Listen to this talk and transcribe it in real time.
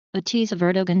A tease of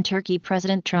Erdogan Turkey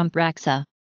President Trump raqqa.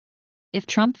 If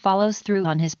Trump follows through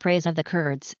on his praise of the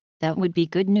Kurds, that would be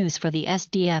good news for the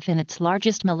SDF and its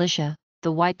largest militia,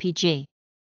 the YPG.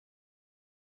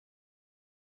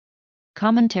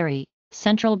 Commentary: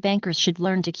 Central bankers should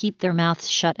learn to keep their mouths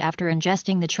shut after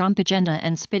ingesting the Trump agenda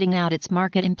and spitting out its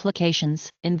market implications.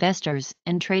 Investors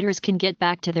and traders can get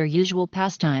back to their usual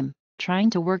pastime, trying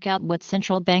to work out what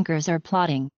central bankers are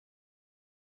plotting.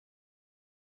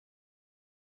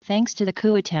 Thanks to the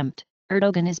coup attempt,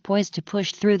 Erdogan is poised to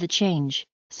push through the change,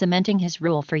 cementing his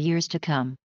rule for years to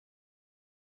come.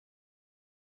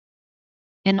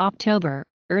 In October,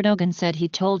 Erdogan said he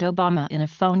told Obama in a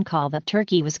phone call that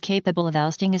Turkey was capable of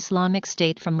ousting Islamic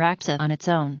State from Raqqa on its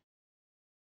own.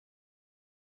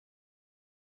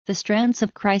 The strands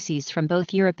of crises from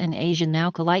both Europe and Asia now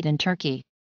collide in Turkey.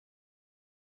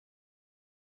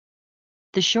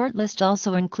 The short list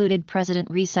also included President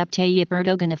Recep Tayyip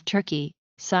Erdogan of Turkey,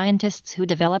 scientists who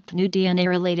developed new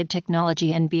DNA-related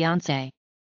technology, and Beyoncé.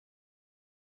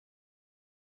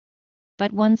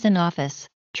 But once in office,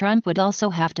 Trump would also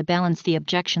have to balance the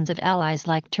objections of allies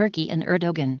like Turkey and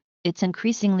Erdogan, its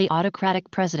increasingly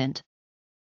autocratic president.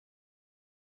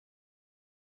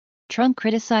 Trump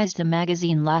criticized a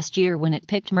magazine last year when it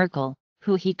picked Merkel,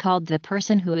 who he called the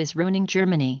person who is ruining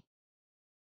Germany.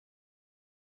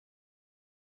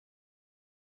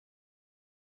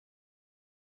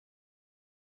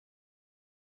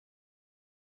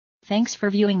 Thanks for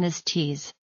viewing this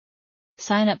tease.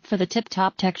 Sign up for the Tip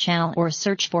Top Tech channel or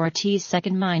search for a Tease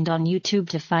Second Mind on YouTube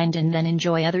to find and then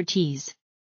enjoy other teas.